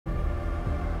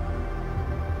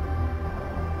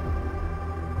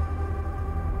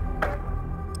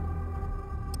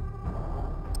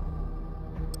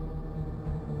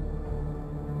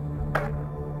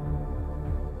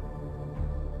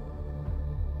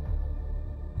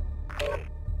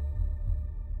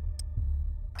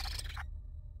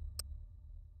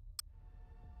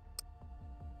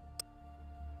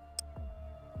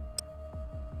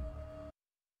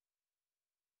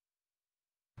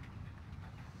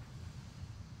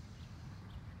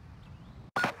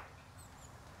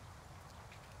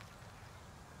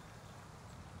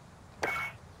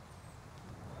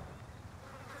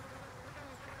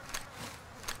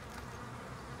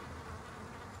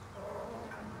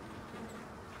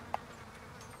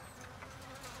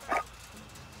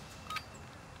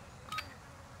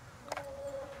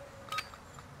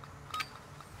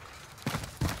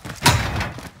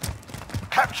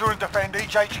Capture and defend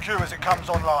each HQ as it comes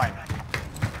online.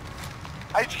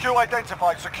 HQ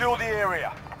identified. Secure the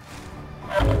area.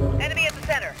 Enemy at the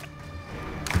center.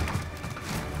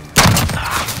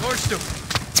 Torched him.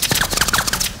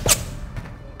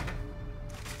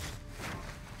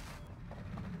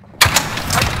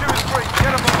 HQ is free.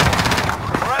 Get them all.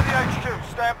 We're at the HQ.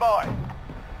 Stand by.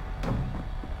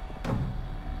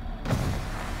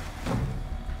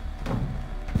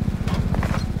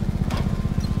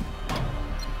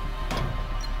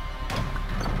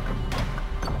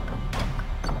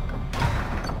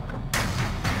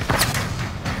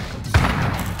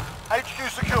 HQ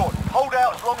secured. Hold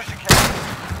out as long as you can.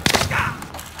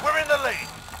 We're in the lead.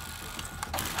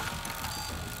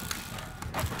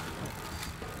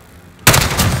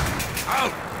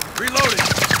 Out! Reloading!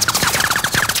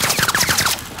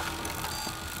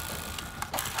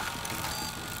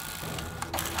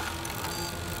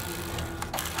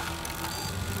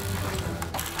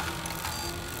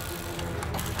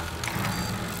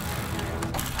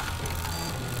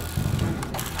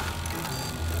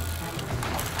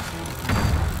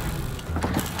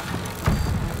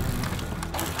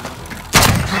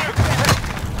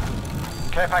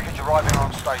 Care package arriving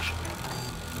on station.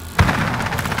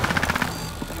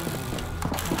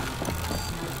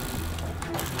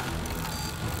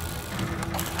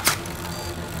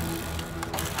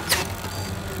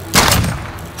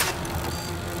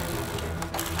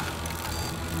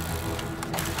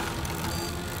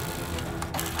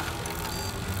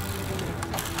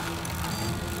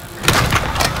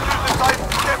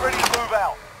 Get ready to move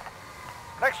out.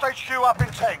 Next HQ up in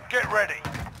 10. Get ready.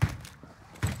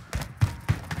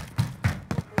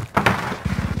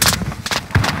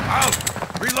 Out!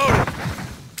 Reloading!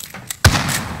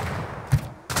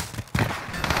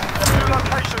 New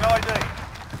location ID.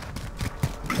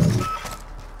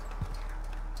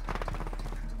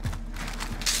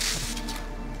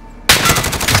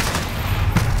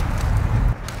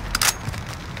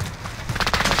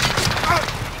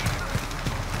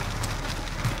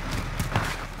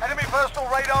 Enemy personal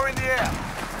radar in the air.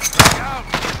 Out!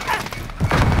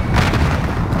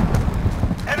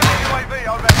 Enemy UAV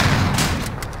over.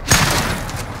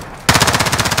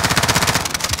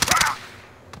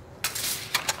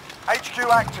 HQ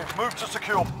active. Move to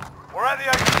secure. We're at the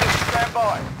HQ. Stand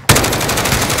by.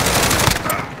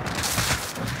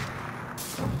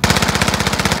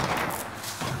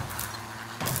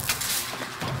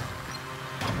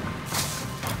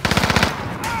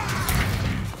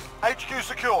 HQ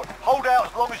secured. Hold out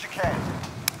as long as you can.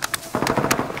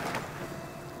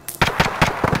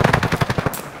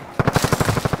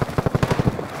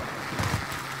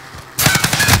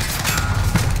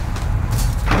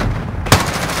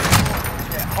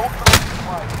 Hold for this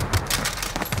way.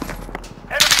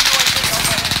 Enemy UAV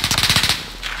overhead.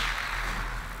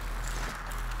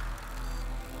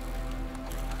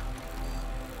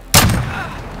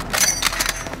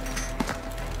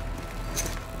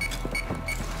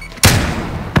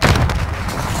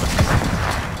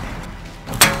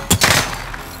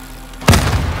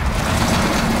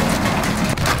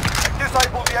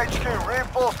 Disable the HQ.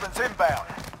 Reinforcements inbound.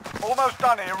 Almost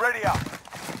done here. Ready up.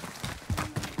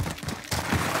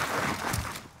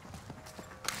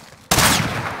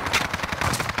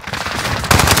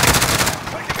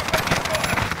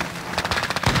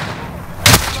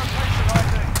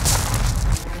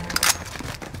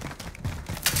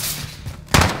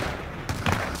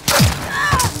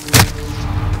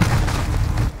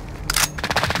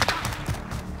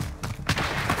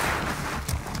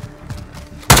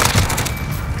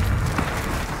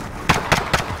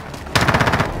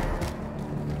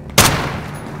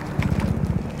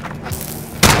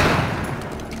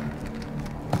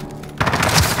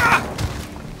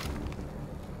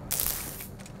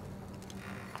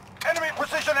 Enemy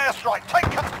precision airstrike. Take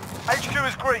cover. HQ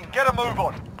is green. Get a move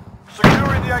on.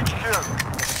 Securing the HQ.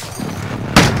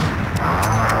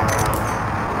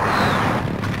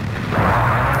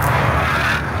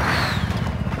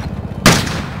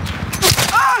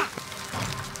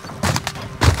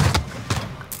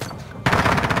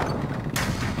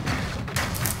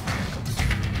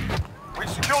 We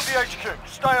secured the HQ.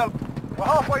 Stay up. We're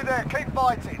halfway there. Keep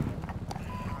fighting.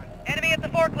 Enemy at the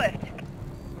forklift.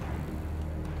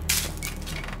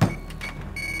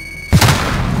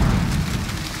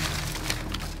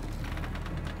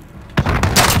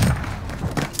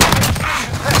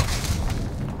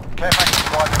 Care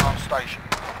package arriving on station.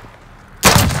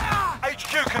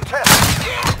 HQ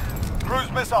contest.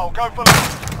 Cruise missile. Go for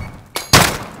left.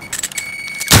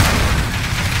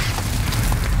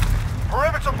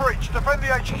 Perimeter breach. Defend the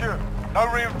HQ. No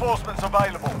reinforcements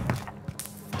available.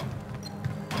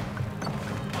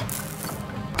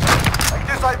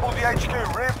 disabled the HQ.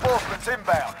 Reinforcements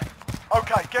inbound.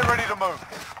 Okay, get ready to move.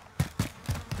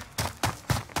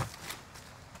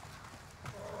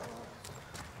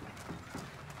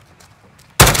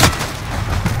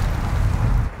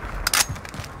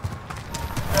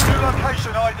 New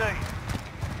location ID.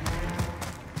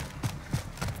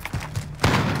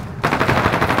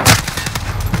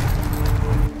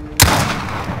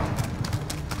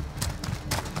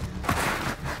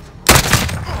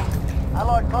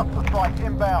 Allied cluster strike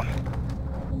inbound.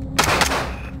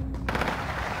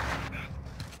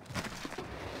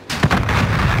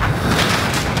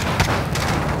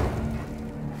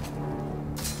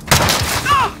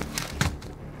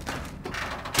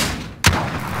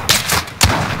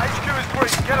 HQ is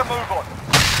green, get a move on.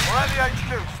 We're at the HQ,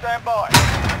 stand by.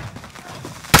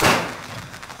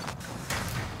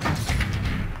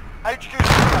 HQ is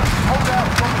clear, hold out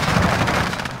from the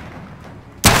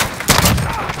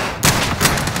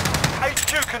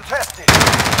HQ contested.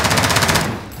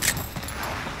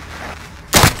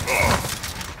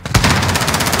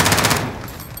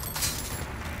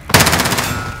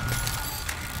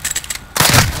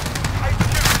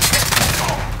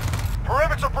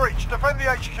 Perimeter breach, defend the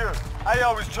HQ.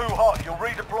 AO is too hot, you'll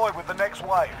redeploy with the next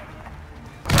wave.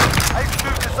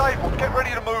 HQ disabled, get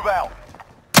ready to move out.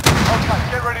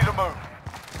 Okay, get ready to move.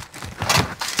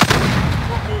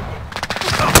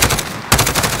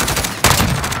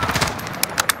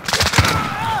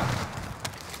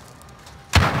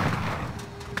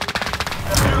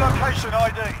 New location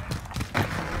ID.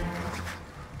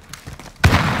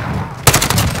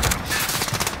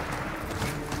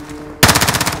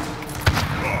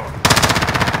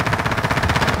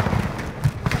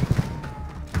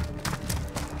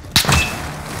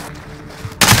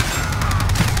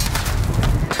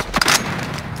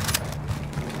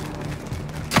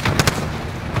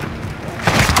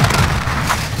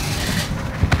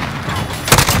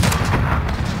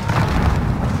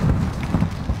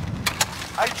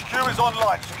 HQ is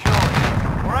online, securing.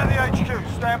 We're at the HQ,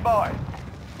 stand by.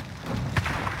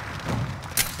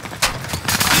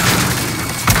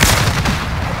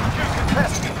 HQ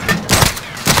contested.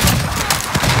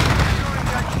 Securing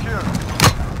the HQ.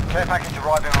 Care package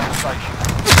arriving on the station.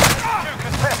 HQ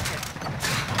contested.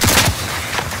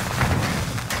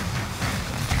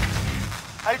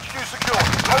 HQ secured.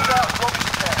 Hold out as long as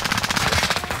you can.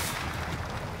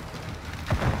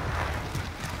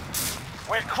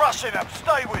 We're crushing them,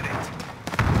 stay with it.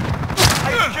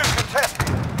 HQ contested.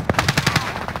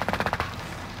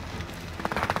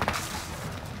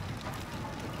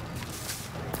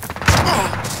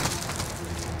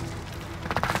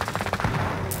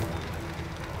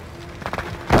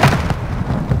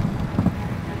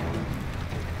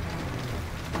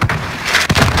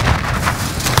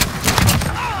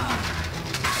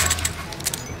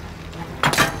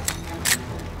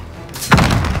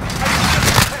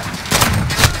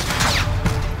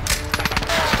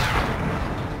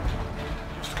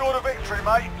 Scored a victory,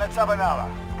 mate. Let's have another.